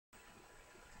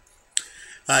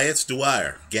Hi, it's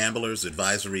Dwyer,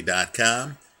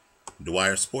 gamblersadvisory.com,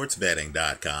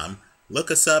 dwyersportsbetting.com. Look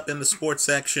us up in the sports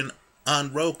section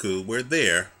on Roku. We're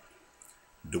there.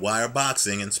 Dwyer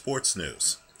Boxing and Sports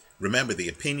News. Remember, the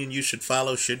opinion you should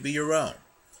follow should be your own.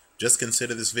 Just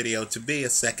consider this video to be a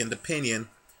second opinion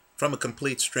from a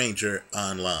complete stranger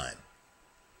online.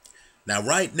 Now,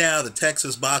 right now, the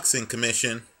Texas Boxing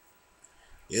Commission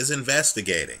is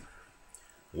investigating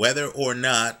whether or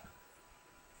not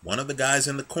one of the guys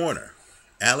in the corner,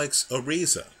 Alex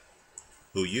Ariza,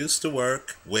 who used to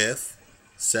work with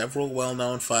several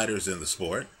well-known fighters in the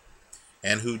sport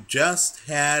and who just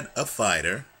had a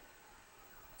fighter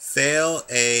fail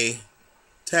a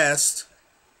test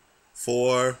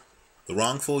for the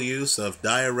wrongful use of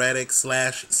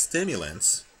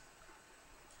diuretics/stimulants,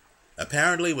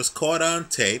 apparently was caught on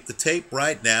tape. The tape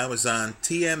right now is on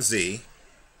TMZ,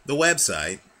 the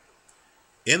website,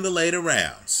 in the later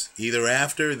rounds, either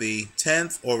after the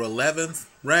 10th or 11th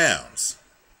rounds,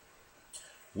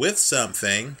 with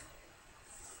something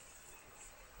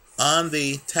on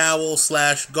the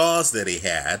towel/gauze that he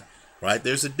had, right?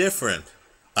 There's a different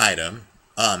item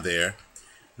on there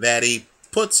that he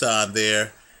puts on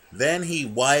there. Then he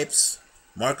wipes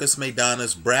Marcus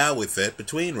Maidana's brow with it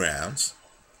between rounds.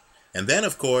 And then,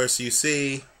 of course, you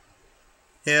see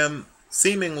him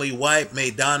seemingly wipe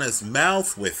Maidana's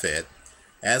mouth with it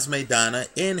as Maidana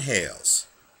inhales.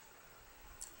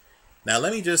 Now,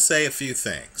 let me just say a few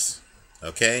things,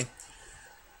 okay?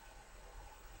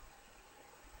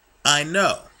 I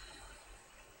know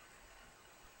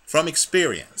from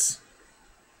experience,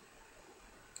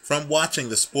 from watching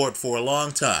the sport for a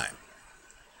long time,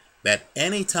 that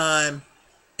anytime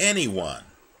anyone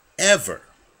ever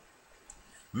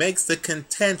makes the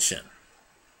contention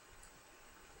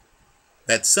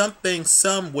that something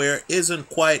somewhere isn't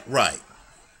quite right,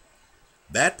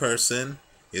 that person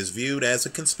is viewed as a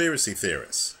conspiracy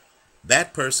theorist.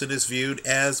 That person is viewed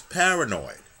as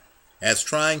paranoid, as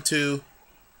trying to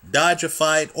dodge a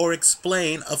fight or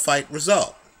explain a fight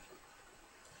result.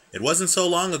 It wasn't so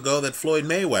long ago that Floyd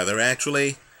Mayweather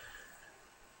actually,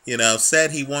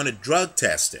 said he wanted drug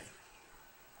testing.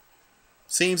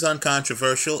 Seems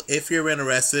uncontroversial if you're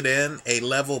interested in a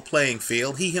level playing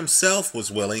field. He himself was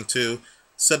willing to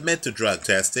submit to drug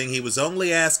testing. He was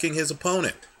only asking his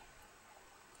opponent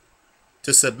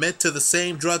to submit to the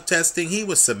same drug testing he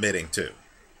was submitting to.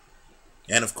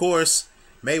 And of course,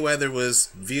 Mayweather was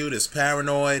viewed as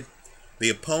paranoid. The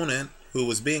opponent, who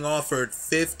was being offered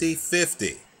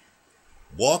 50-50,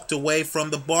 walked away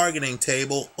from the bargaining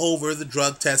table over the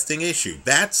drug testing issue.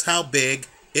 That's how big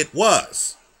it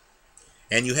was.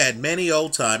 And you had many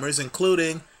old-timers,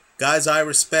 including guys I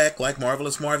respect like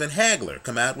Marvelous Marvin Hagler,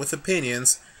 come out with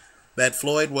opinions that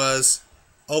Floyd was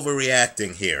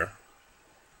overreacting here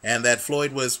and that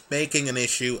Floyd was making an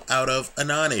issue out of a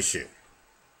non-issue.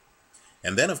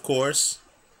 And then, of course,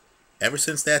 ever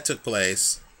since that took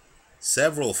place,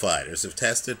 several fighters have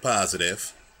tested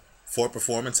positive for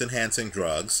performance-enhancing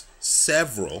drugs.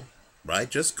 Several,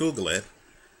 right? Just Google it.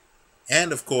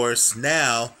 And, of course,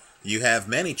 now you have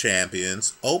many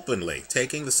champions openly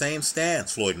taking the same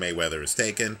stance Floyd Mayweather has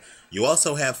taken. You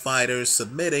also have fighters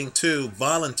submitting to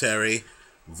voluntary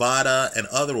VADA and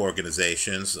other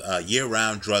organizations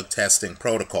year-round drug testing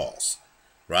protocols,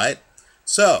 right?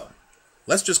 So,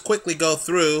 let's just quickly go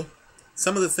through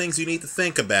some of the things you need to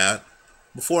think about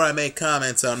before I make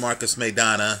comments on Marcus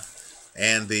Maidana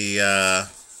and the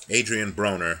Adrian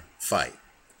Broner fight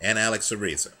and Alex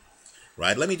Ariza,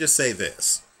 right? Let me just say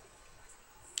this.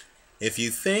 If you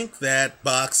think that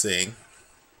boxing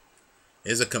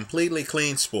is a completely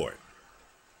clean sport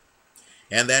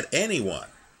and that anyone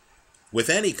with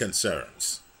any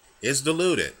concerns is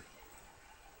deluded,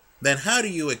 then how do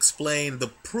you explain the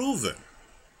proven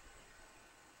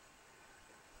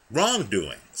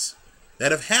wrongdoings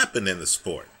that have happened in the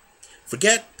sport?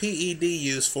 Forget PED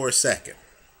use for a second.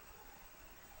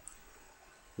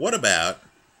 What about,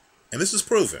 and this is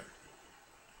proven,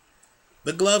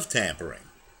 the glove tampering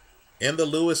in the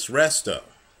Louis Resto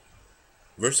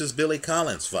versus Billy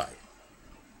Collins fight?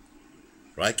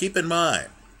 Right? Keep in mind,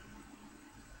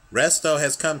 Resto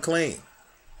has come clean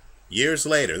years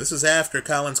later. This is after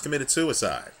Collins committed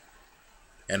suicide.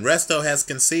 And Resto has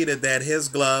conceded that his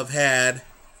glove had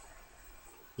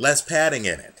less padding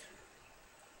in it.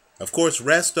 Of course,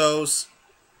 Resto's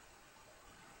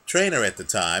trainer at the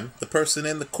time, the person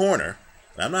in the corner,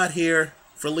 and I'm not here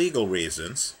for legal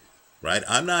reasons, right?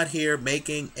 I'm not here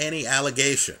making any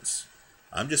allegations.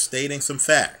 I'm just stating some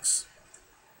facts.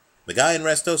 The guy in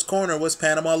Resto's corner was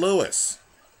Panama Lewis.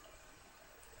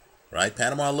 Right?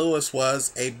 Panama Lewis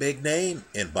was a big name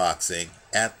in boxing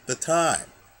at the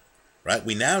time. right?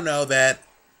 We now know that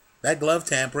that glove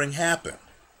tampering happened.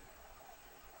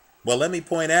 Well, let me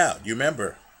point out, you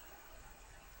remember,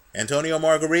 Antonio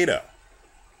Margarito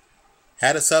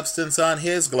had a substance on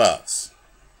his gloves,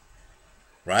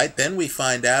 right? Then we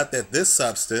find out that this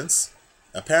substance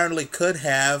apparently could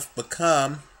have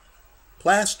become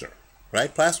plaster,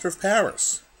 right? Plaster of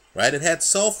Paris, right? It had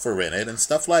sulfur in it and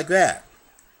stuff like that.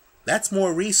 That's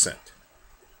more recent,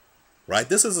 right?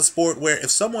 This is a sport where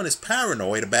if someone is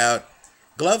paranoid about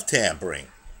glove tampering,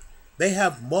 they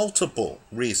have multiple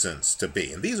reasons to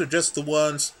be. And these are just the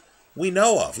ones we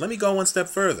know of. Let me go one step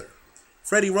further.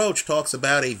 Freddie Roach talks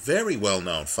about a very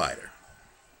well-known fighter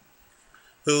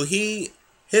who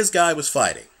his guy was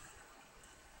fighting.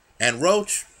 And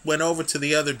Roach went over to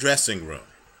the other dressing room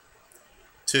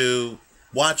to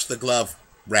watch the glove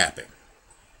wrapping.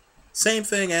 Same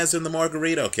thing as in the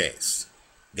Margarito case.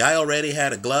 Guy already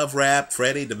had a glove wrap.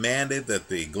 Freddie demanded that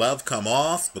the glove come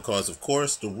off because, of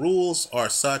course, the rules are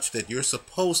such that you're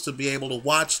supposed to be able to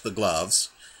watch the gloves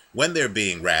when they're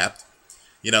being wrapped,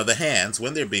 the hands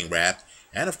when they're being wrapped.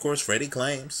 And, of course, Freddie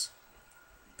claims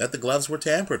that the gloves were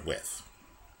tampered with.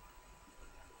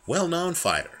 Well-known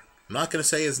fighter. I'm not going to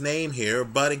say his name here,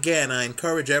 but again, I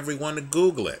encourage everyone to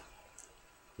Google it,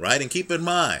 right? And keep in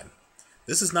mind,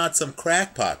 this is not some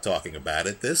crackpot talking about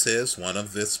it. This is one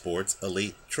of this sport's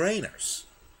elite trainers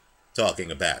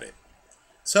talking about it.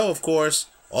 So, of course,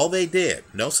 all they did,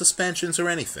 no suspensions or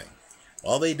anything,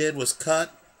 all they did was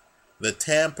cut the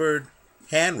tampered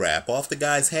hand wrap off the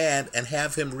guy's hand and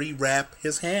have him rewrap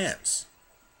his hands.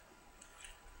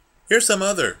 Here's some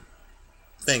other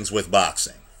things with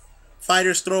boxing.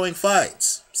 Fighters throwing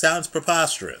fights. Sounds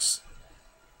preposterous.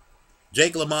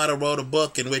 Jake LaMotta wrote a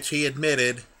book in which he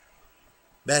admitted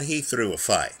that he threw a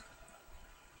fight.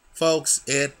 Folks,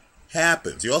 it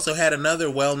happens. You also had another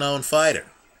well-known fighter,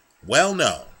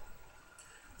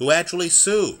 who actually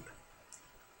sued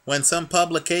when some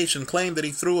publication claimed that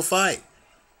he threw a fight.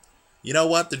 You know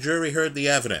what? The jury heard the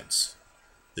evidence.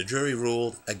 The jury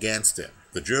ruled against him.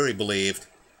 The jury believed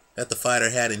that the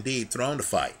fighter had indeed thrown the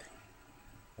fight.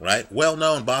 Right?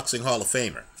 Well-known boxing Hall of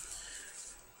Famer.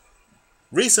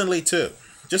 Recently, too,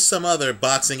 just some other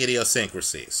boxing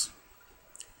idiosyncrasies.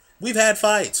 We've had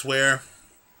fights where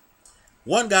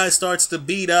one guy starts to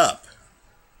beat up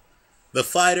the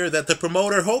fighter that the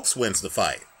promoter hopes wins the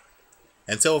fight.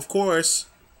 And so, of course,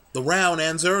 the round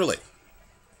ends early.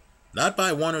 Not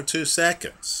by 1 or 2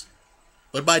 seconds,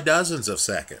 but by dozens of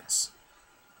seconds.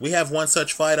 We have one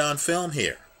such fight on film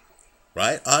here,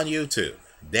 right? On YouTube.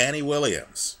 Danny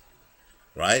Williams,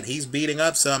 right? He's beating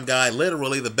up some guy.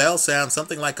 Literally, the bell sounds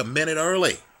something like a minute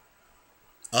early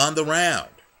on the round.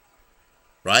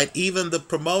 Right? Even the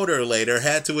promoter later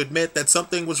had to admit that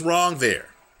something was wrong there.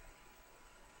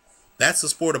 That's the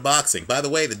sport of boxing. By the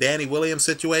way, the Danny Williams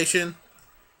situation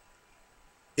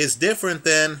is different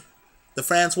than the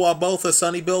Francois Botha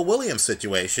Sonny Bill Williams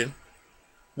situation,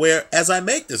 where, as I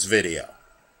make this video,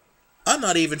 I'm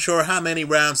not even sure how many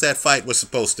rounds that fight was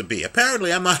supposed to be.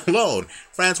 Apparently, I'm not alone.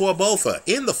 Francois Botha,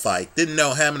 in the fight, didn't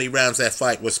know how many rounds that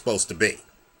fight was supposed to be.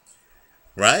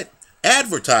 Right?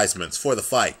 Advertisements for the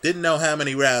fight didn't know how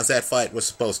many rounds that fight was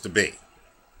supposed to be.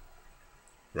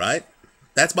 Right?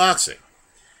 That's boxing.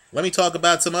 Let me talk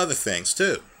about some other things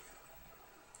too.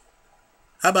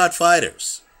 How about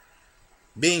fighters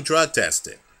being drug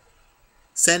tested?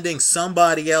 Sending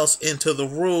somebody else into the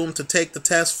room to take the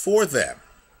test for them.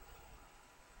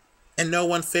 And no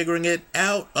one figuring it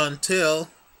out until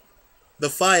the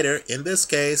fighter, in this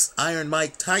case, Iron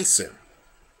Mike Tyson,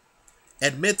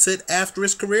 admits it after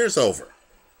his career's over.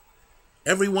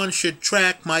 Everyone should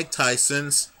track Mike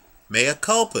Tyson's mea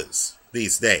culpas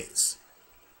these days.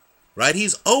 Right?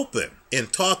 He's open in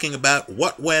talking about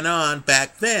what went on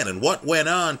back then. And what went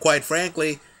on, quite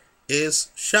frankly,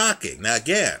 is shocking. Now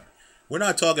again, we're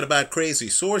not talking about crazy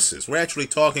sources. We're actually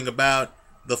talking about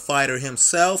the fighter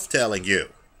himself telling you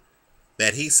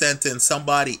that he sent in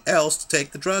somebody else to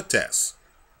take the drug test.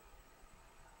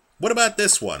 What about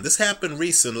this one? This happened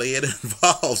recently. It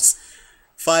involves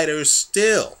fighters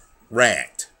still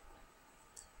ranked.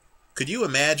 Could you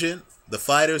imagine the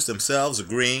fighters themselves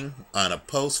agreeing on a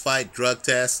post-fight drug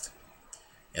test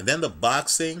and then the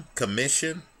boxing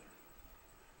commission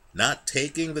not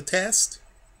taking the test,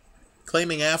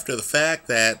 claiming after the fact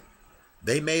that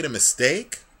they made a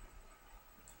mistake?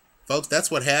 Folks,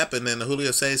 that's what happened in the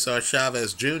Julio Cesar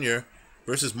Chavez Jr.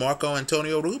 versus Marco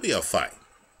Antonio Rubio fight.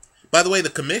 By the way, the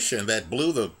commission that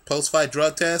blew the post-fight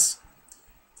drug test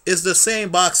is the same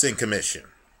boxing commission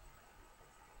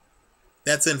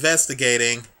that's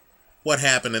investigating what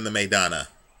happened in the Maidana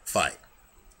fight.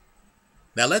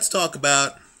 Now let's talk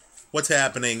about what's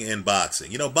happening in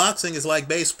boxing. You know, boxing is like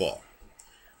baseball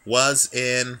was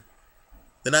in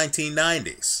the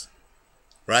 1990s,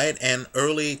 right? And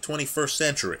early 21st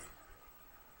century.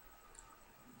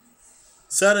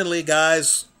 Suddenly,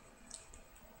 guys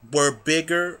were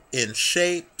bigger, in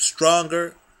shape,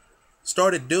 stronger,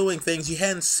 started doing things you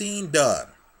hadn't seen done.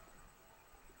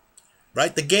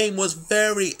 Right? The game was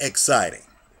very exciting.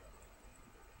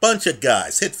 Bunch of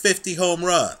guys hit 50 home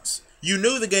runs. You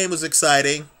knew the game was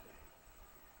exciting,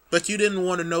 but you didn't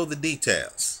want to know the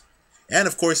details. And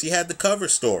of course, you had the cover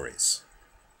stories.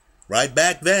 Right?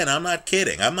 Back then, I'm not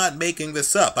kidding. I'm not making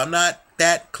this up. I'm not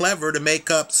that clever to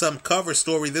make up some cover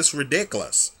story this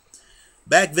ridiculous.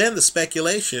 Back then, the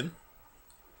speculation,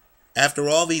 after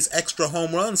all these extra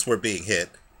home runs were being hit,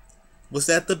 was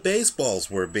that the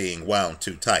baseballs were being wound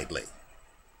too tightly.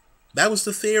 That was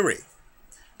the theory.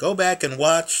 Go back and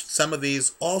watch some of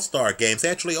these all-star games. They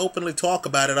actually openly talk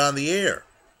about it on the air.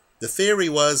 The theory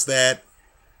was that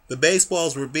the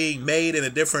baseballs were being made in a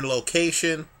different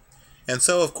location, and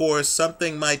so, of course,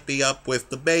 something might be up with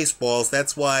the baseballs.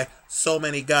 That's why so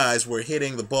many guys were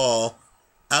hitting the ball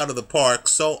out of the park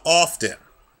so often.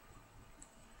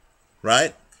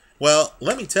 Right? Well,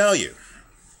 let me tell you.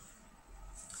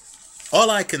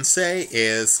 All I can say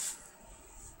is,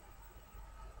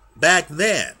 back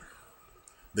then,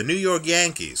 the New York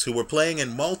Yankees, who were playing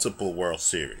in multiple World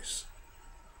Series,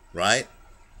 right,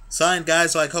 signed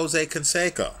guys like Jose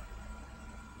Canseco.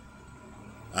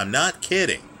 I'm not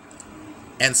kidding.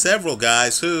 And several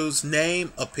guys whose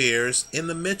name appears in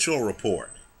the Mitchell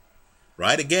Report.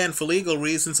 Right? Again, for legal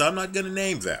reasons, I'm not going to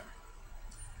name them.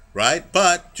 Right?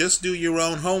 But just do your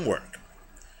own homework.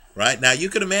 Right? Now, you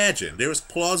can imagine there is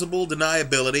plausible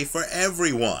deniability for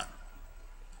everyone.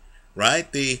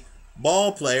 Right? The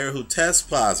ball player who tests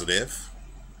positive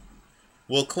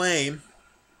will claim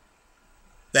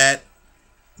that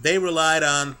they relied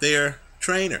on their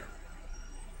trainer.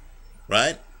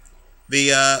 Right?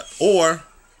 Or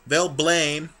they'll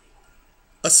blame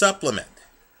a supplement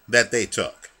that they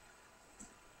took.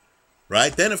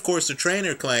 Right? Then, of course, the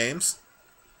trainer claims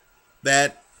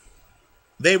that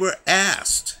they were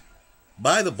asked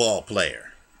by the ball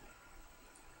player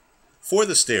for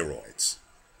the steroids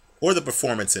or the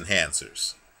performance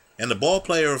enhancers. And the ball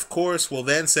player, of course, will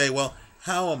then say, well,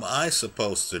 how am I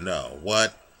supposed to know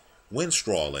what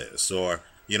Winstrol is, or,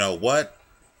 what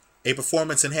a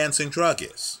performance-enhancing drug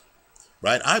is?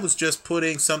 Right? I was just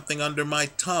putting something under my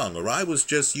tongue, or I was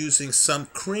just using some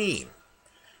cream.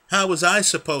 How was I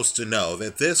supposed to know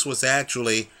that this was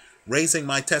actually raising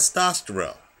my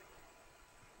testosterone?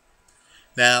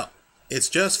 Now, it's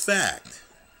just fact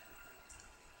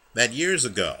that years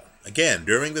ago, again,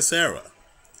 during this era,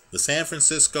 the San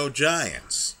Francisco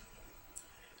Giants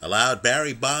allowed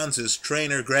Barry Bonds'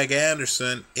 trainer Greg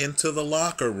Anderson into the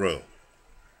locker room.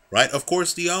 Right? Of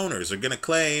course, the owners are going to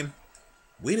claim,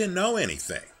 we didn't know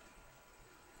anything.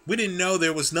 We didn't know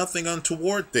there was nothing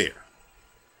untoward there.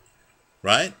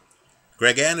 Right?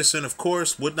 Greg Anderson, of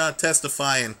course, would not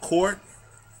testify in court,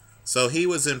 so he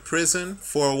was in prison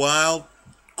for a while.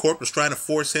 Court was trying to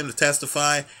force him to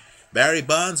testify. Barry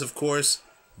Bonds, of course,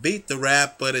 beat the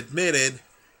rap, but admitted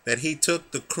that he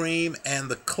took the cream and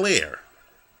the clear.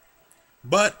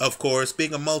 But, of course,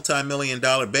 being a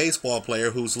multi-million-dollar baseball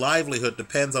player whose livelihood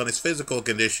depends on his physical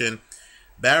condition,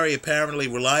 Barry apparently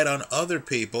relied on other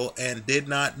people and did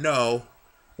not know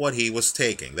what he was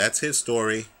taking. That's his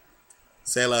story.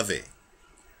 C'est la vie.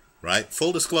 Right?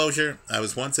 Full disclosure, I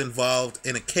was once involved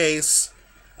in a case,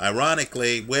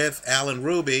 ironically, with Alan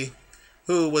Ruby,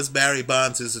 who was Barry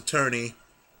Bonds' attorney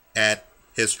at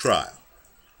his trial.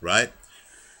 Right?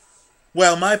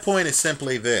 Well, my point is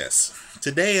simply this.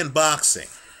 Today in boxing,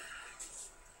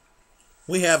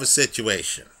 we have a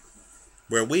situation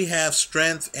where we have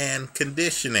strength and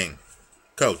conditioning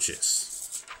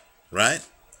coaches, right,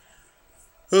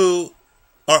 who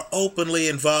are openly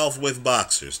involved with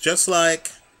boxers, just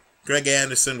like Greg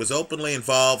Anderson was openly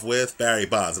involved with Barry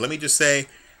Bonds. Let me just say,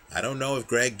 I don't know if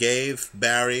Greg gave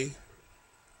Barry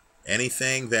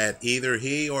anything that either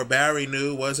he or Barry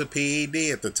knew was a PED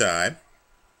at the time,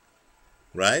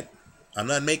 right? I'm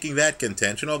not making that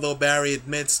contention, although Barry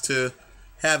admits to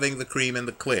having the cream and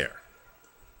the clear,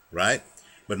 right?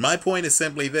 But my point is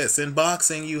simply this. In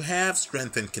boxing, you have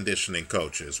strength and conditioning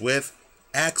coaches with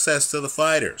access to the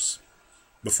fighters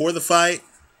before the fight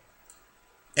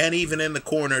and even in the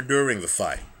corner during the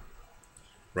fight,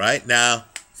 right? Now,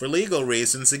 for legal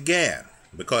reasons, again,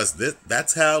 because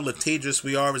that's how litigious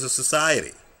we are as a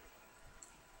society,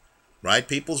 right?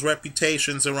 People's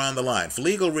reputations are on the line. For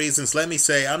legal reasons, let me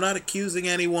say, I'm not accusing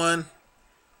anyone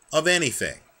of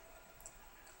anything.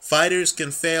 Fighters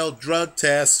can fail drug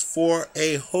tests for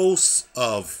a host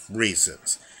of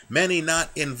reasons, many not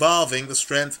involving the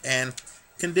strength and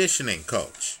conditioning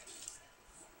coach.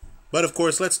 But of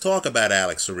course, let's talk about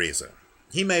Alex Ariza.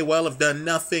 He may well have done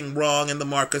nothing wrong in the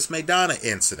Marcus Maidana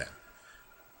incident,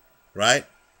 right?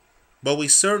 But we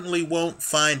certainly won't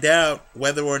find out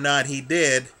whether or not he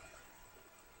did,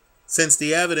 since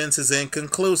the evidence is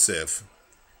inconclusive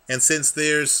and since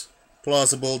there's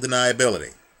plausible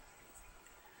deniability.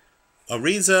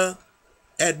 Ariza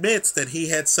admits that he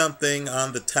had something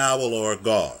on the towel or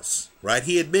gauze, right?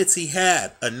 He admits he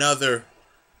had another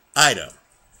item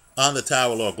on the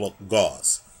towel or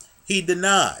gauze. He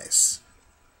denies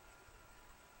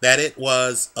that it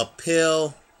was a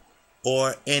pill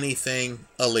or anything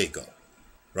illegal,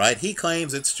 right? He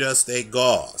claims it's just a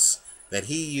gauze that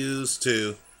he used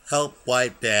to help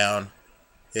wipe down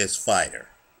his fighter,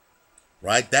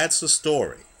 right? That's the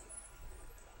story.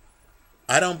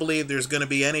 I don't believe there's going to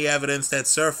be any evidence that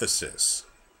surfaces,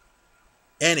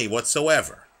 any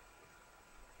whatsoever,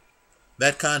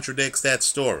 that contradicts that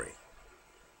story,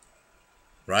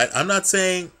 right? I'm not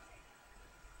saying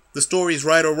the story's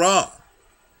right or wrong.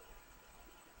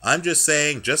 I'm just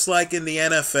saying, just like in the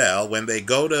NFL, when they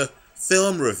go to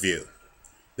film review,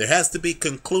 there has to be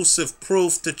conclusive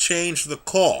proof to change the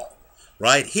call.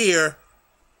 Right here,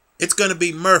 it's going to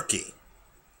be murky.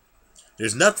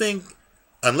 There's nothing,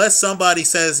 unless somebody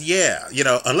says, yeah,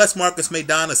 unless Marcus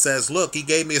Maidana says, look, he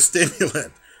gave me a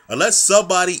stimulant. Unless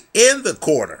somebody in the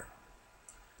corner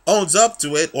owns up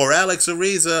to it, or Alex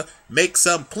Ariza makes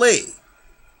some plea,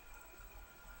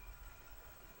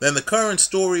 then the current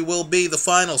story will be the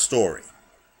final story,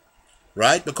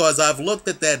 right? Because I've looked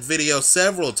at that video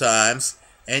several times,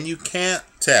 and you can't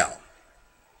tell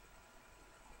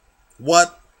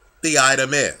what the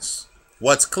item is.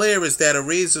 What's clear is that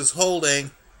Ariza's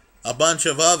holding a bunch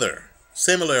of other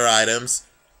similar items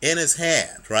in his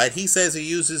hand, right? He says he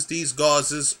uses these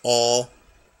gauzes all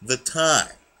the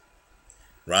time,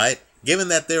 right? Given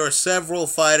that there are several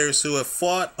fighters who have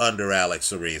fought under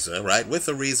Alex Ariza, right, with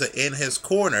Ariza in his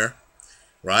corner,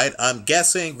 right, I'm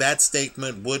guessing that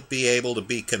statement would be able to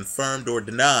be confirmed or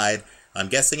denied. I'm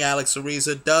guessing Alex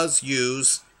Ariza does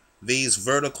use these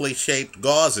vertically shaped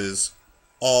gauzes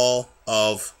all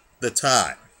of the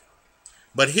time.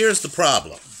 But here's the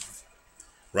problem,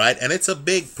 right, and it's a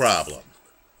big problem.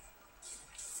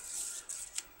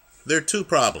 There are two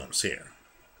problems here.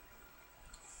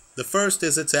 The first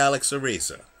is it's Alex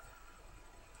Ariza.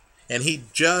 And he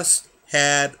just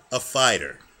had a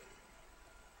fighter,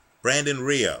 Brandon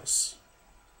Rios,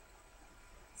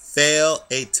 fail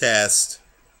a test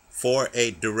for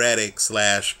a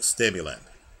diuretic/stimulant.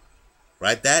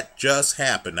 Right? That just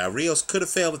happened. Now, Rios could have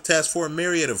failed the test for a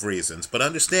myriad of reasons, but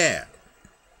understand.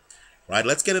 Right?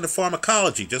 Let's get into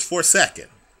pharmacology just for a second.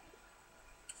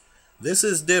 This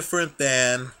is different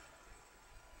than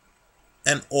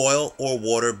an oil or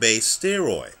water-based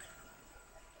steroid.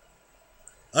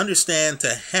 Understand,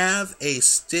 to have a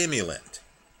stimulant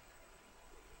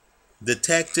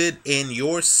detected in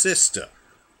your system,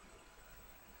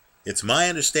 it's my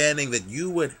understanding that you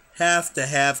would have to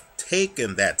have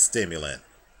taken that stimulant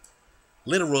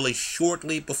literally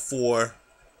shortly before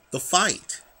the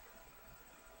fight.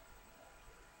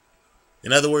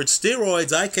 In other words,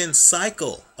 steroids, I can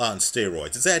cycle on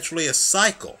steroids. It's actually a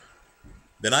cycle.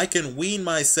 Then I can wean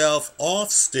myself off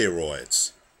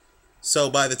steroids. So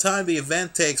by the time the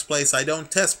event takes place, I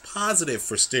don't test positive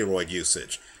for steroid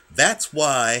usage. That's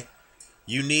why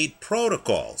you need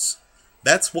protocols.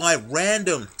 That's why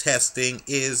random testing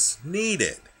is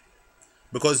needed.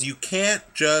 Because you can't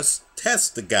just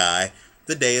test the guy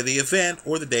the day of the event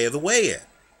or the day of the weigh-in.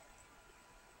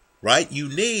 Right? You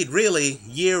need really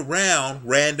year-round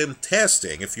random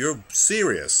testing if you're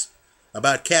serious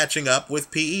about catching up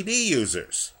with PED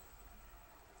users.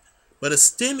 But a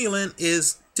stimulant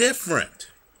is different.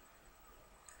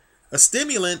 A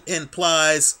stimulant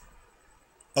implies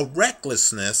a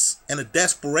recklessness and a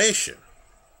desperation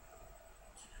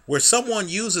where someone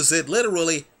uses it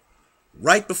literally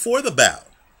right before the bout.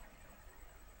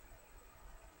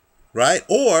 Right?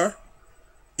 Or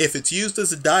if it's used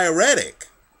as a diuretic,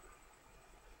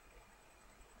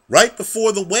 right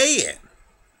before the weigh-in,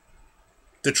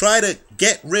 to try to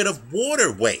get rid of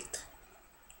water weight,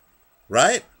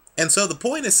 right? And so the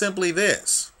point is simply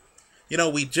this.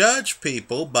 We judge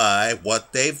people by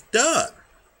what they've done,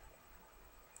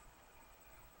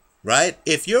 right?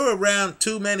 If you're around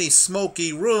too many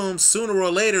smoky rooms, sooner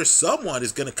or later someone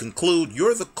is going to conclude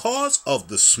you're the cause of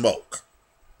the smoke,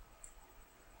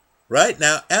 right?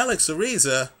 Now, Alex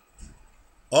Ariza,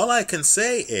 all I can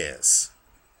say is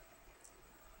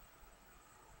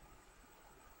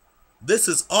this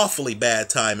is awfully bad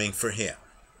timing for him.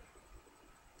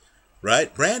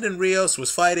 Right? Brandon Rios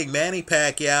was fighting Manny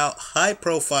Pacquiao,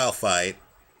 high-profile fight.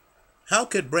 How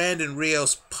could Brandon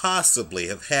Rios possibly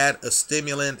have had a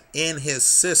stimulant in his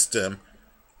system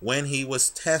when he was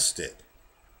tested?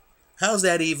 How's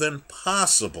that even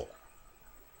possible?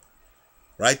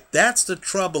 Right? That's the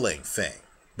troubling thing.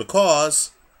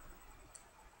 Because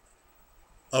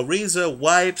Ariza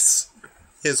wipes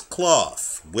his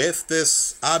cloth with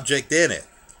this object in it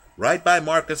right by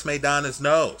Marcus Maidana's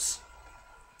nose.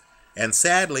 And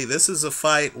sadly, this is a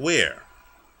fight where,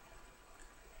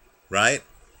 right,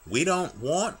 we don't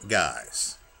want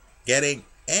guys getting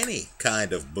any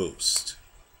kind of boost,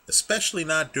 especially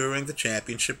not during the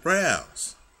championship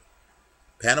rounds.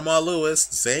 Panama Lewis,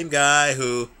 the same guy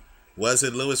who was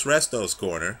in Luis Resto's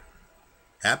corner,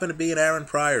 happened to be in Aaron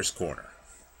Pryor's corner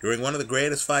during one of the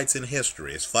greatest fights in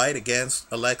history, his fight against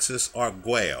Alexis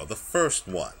Arguello, the first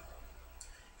one.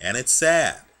 And it's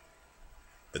sad,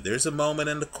 but there's a moment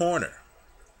in the corner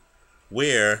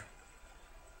where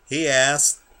he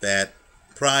asked that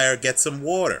Pryor get some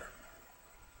water.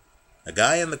 A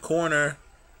guy in the corner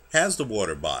has the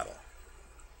water bottle.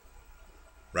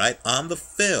 Right? On the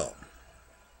film,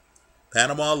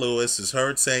 Panama Lewis is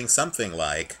heard saying something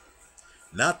like,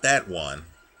 "Not that one,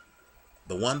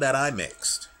 the one that I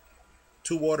mixed."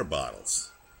 2 water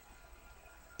bottles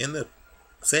in the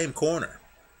same corner.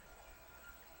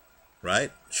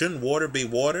 Right? Shouldn't water be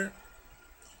water?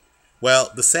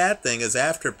 Well, the sad thing is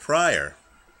after Pryor,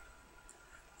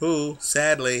 who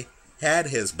sadly had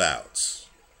his bouts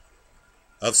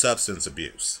of substance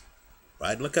abuse,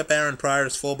 right? Look up Aaron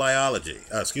Pryor's full biography,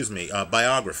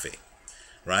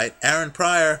 right? Aaron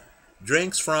Pryor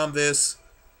drinks from this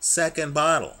second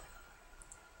bottle,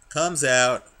 comes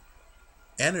out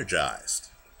energized,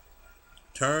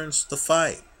 turns the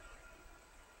fight,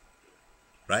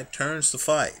 right? Turns the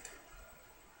fight.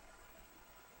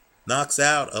 Knocks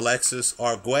out Alexis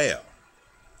Arguello.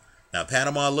 Now,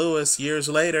 Panama Lewis, years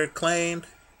later, claimed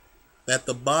that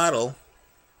the bottle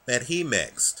that he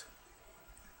mixed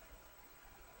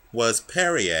was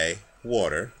Perrier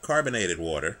water, carbonated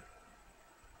water,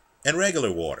 and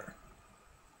regular water.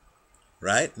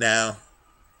 Right? Now,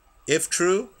 if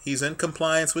true, he's in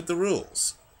compliance with the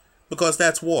rules, because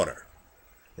that's water.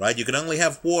 Right? You can only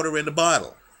have water in the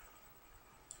bottle.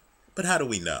 But how do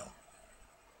we know?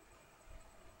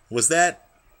 Was that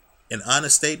an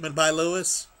honest statement by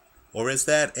Lewis? Or is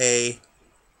that a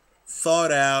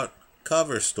thought-out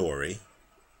cover story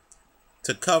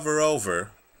to cover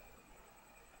over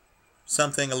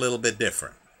something a little bit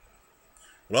different?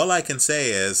 Well, all I can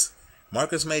say is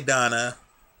Marcus Maidana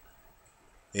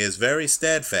is very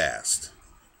steadfast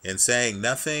in saying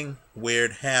nothing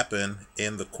weird happened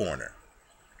in the corner.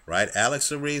 Right? Alex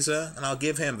Ariza, and I'll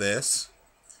give him this,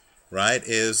 right,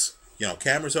 is,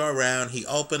 cameras are around. He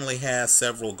openly has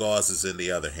several gauzes in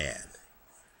the other hand.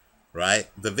 Right?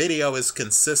 The video is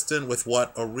consistent with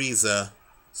what Ariza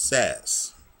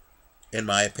says, in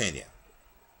my opinion.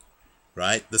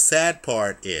 Right? The sad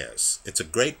part is, it's a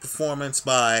great performance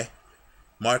by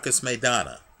Marcus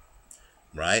Maidana.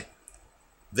 Right?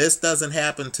 This doesn't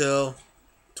happen till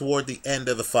toward the end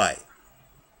of the fight.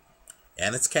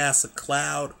 And it's cast a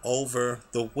cloud over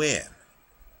the win.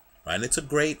 Right? And it's a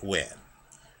great win.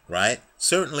 Right?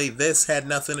 Certainly this had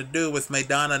nothing to do with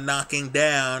Maidana knocking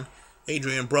down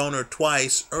Adrian Broner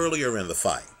twice earlier in the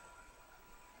fight.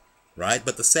 Right?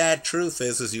 But the sad truth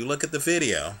is, as you look at the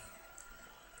video,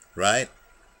 right,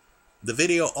 the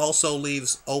video also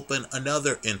leaves open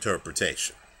another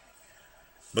interpretation.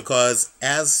 Because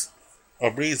as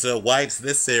Ariza wipes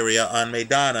this area on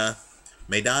Maidana,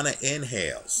 Maidana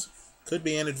inhales. Could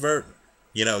be inadvertent.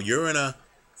 You're in a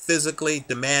physically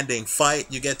demanding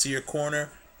fight. You get to your corner.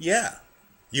 Yeah,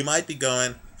 you might be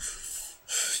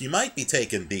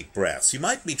taking deep breaths. You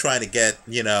might be trying to get,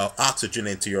 oxygen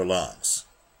into your lungs.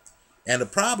 And the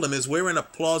problem is we're in a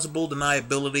plausible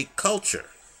deniability culture.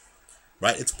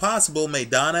 Right? It's possible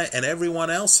Maidana and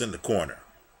everyone else in the corner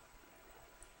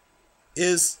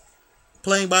is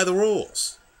playing by the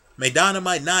rules. Maidana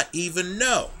might not even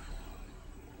know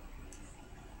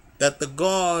that the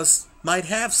gauze might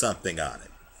have something on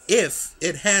it, if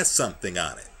it has something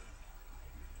on it.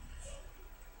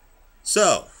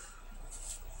 So,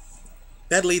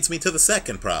 that leads me to the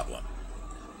second problem.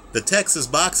 The Texas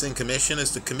Boxing Commission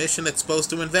is the commission that's supposed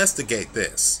to investigate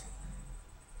this.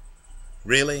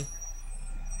 Really?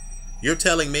 You're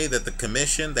telling me that the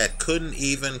commission that couldn't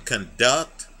even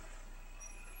conduct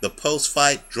the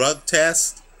post-fight drug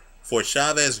test for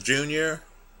Chavez Jr.,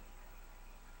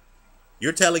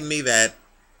 you're telling me that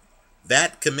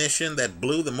That commission that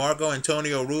blew the Marco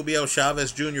Antonio Rubio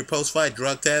Chavez Jr. post-fight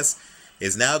drug test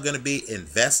is now going to be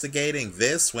investigating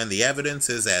this when the evidence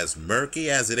is as murky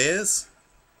as it is?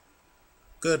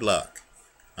 Good luck.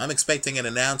 I'm expecting an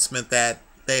announcement that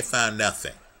they found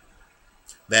nothing.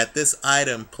 That this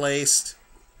item placed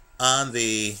on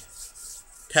the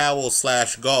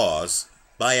towel/gauze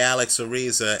by Alex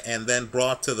Ariza and then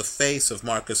brought to the face of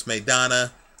Marcus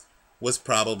Maidana was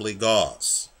probably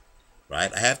gauze.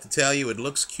 Right? I have to tell you, it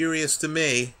looks curious to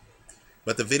me,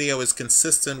 but the video is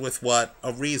consistent with what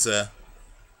Ariza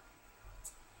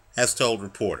has told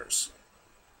reporters.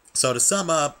 So to sum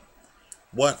up,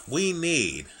 what we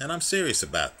need, and I'm serious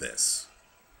about this,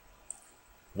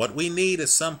 what we need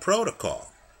is some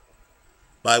protocol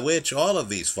by which all of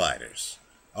these fighters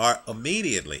are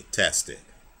immediately tested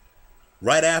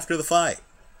right after the fight.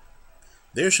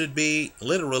 There should be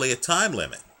literally a time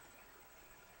limit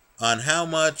on how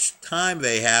much time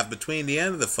they have between the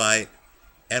end of the fight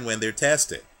and when they're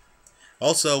tested.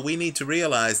 Also, we need to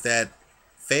realize that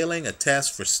failing a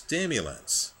test for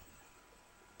stimulants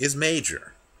is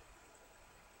major,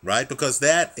 right? Because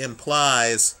that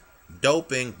implies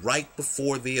doping right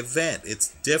before the event.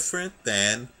 It's different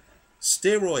than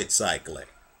steroid cycling,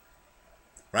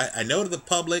 right? I know to the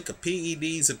public a PED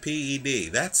is a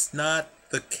PED. That's not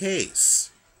the case,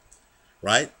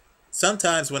 right?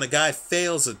 Sometimes when a guy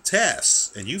fails a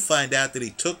test and you find out that he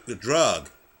took the drug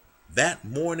that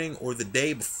morning or the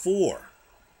day before,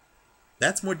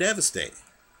 that's more devastating.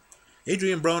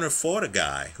 Adrian Broner fought a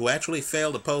guy who actually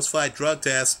failed a post-fight drug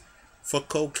test for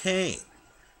cocaine.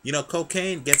 You know,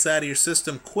 cocaine gets out of your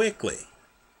system quickly.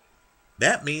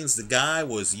 That means the guy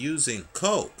was using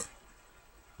coke,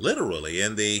 literally,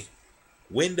 in the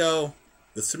window,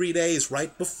 the 3 days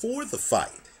right before the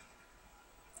fight.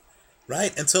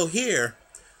 Right? And so here,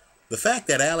 the fact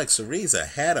that Alex Ariza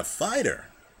had a fighter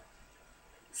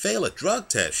fail a drug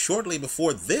test shortly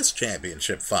before this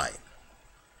championship fight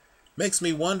makes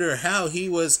me wonder how he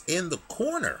was in the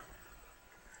corner,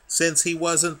 since he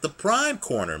wasn't the prime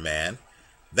corner man.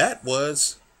 That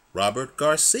was Robert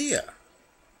Garcia.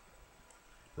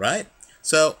 Right?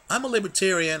 So I'm a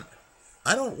libertarian.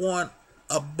 I don't want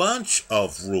a bunch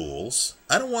of rules.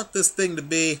 I don't want this thing to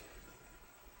be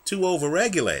too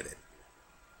overregulated.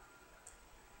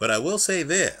 But I will say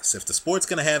this, if the sport's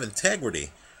going to have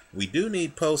integrity, we do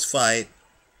need post-fight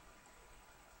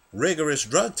rigorous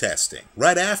drug testing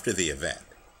right after the event.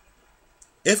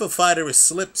 If a fighter has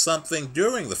slipped something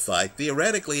during the fight,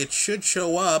 theoretically it should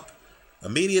show up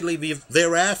immediately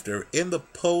thereafter in the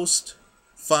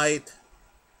post-fight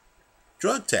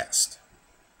drug test.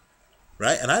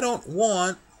 Right? And I don't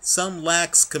want some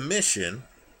lax commission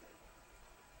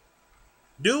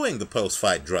doing the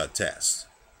post-fight drug test.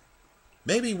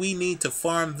 Maybe we need to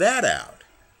farm that out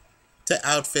to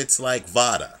outfits like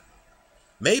VADA.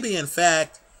 Maybe, in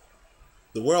fact,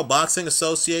 the World Boxing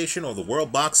Association or the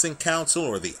World Boxing Council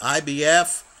or the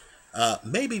IBF,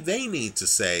 maybe they need to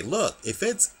say, look, if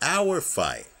it's our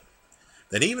fight,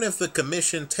 then even if the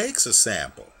commission takes a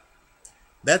sample,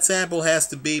 that sample has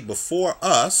to be before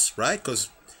us, right? Because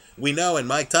we know in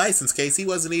Mike Tyson's case, he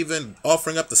wasn't even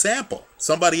offering up the sample.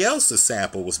 Somebody else's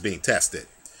sample was being tested,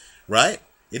 right?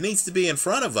 It needs to be in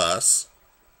front of us,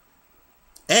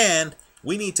 and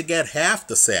we need to get half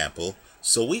the sample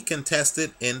so we can test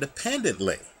it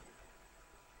independently.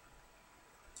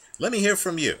 Let me hear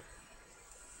from you.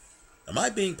 Am I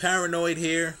being paranoid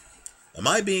here? Am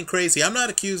I being crazy? I'm not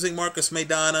accusing Marcus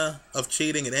Maidana of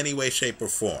cheating in any way, shape, or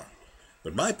form.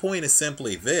 But my point is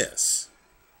simply this.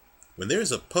 When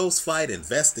there's a post-fight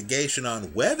investigation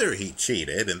on whether he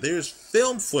cheated, and there's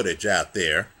film footage out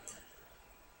there,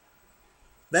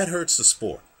 that hurts the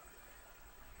sport.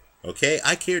 Okay?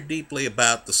 I care deeply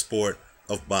about the sport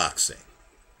of boxing.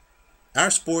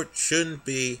 Our sport shouldn't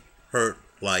be hurt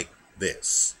like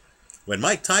this. When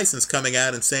Mike Tyson's coming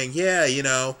out and saying, yeah, you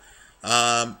know,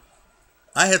 I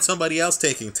had somebody else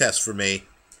taking tests for me,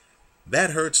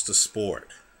 that hurts the sport.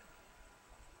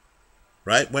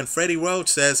 Right? When Freddie Roach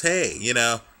says, hey, you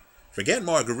know, forget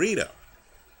Margarito.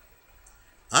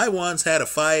 I once had a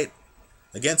fight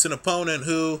against an opponent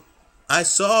who I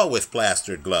saw with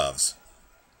plastered gloves.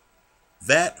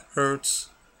 That hurts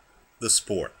the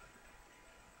sport.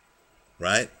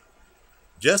 Right?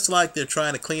 Just like they're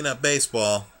trying to clean up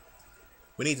baseball,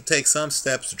 we need to take some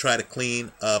steps to try to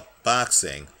clean up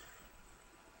boxing.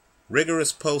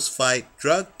 Rigorous post-fight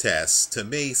drug tests, to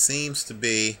me, seems to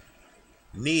be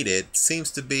needed, seems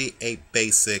to be a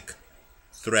basic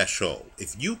threshold.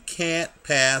 If you can't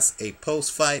pass a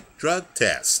post-fight drug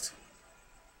test,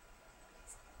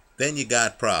 then you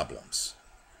got problems,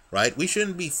 right? We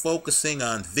shouldn't be focusing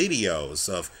on videos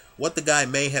of what the guy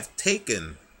may have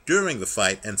taken during the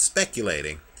fight and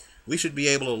speculating, we should be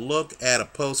able to look at a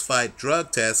post-fight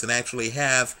drug test and actually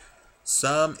have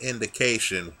some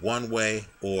indication one way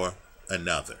or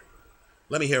another.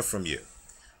 Let me hear from you.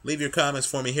 Leave your comments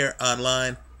for me here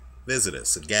online. Visit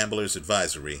us at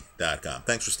gamblersadvisory.com.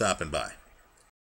 Thanks for stopping by.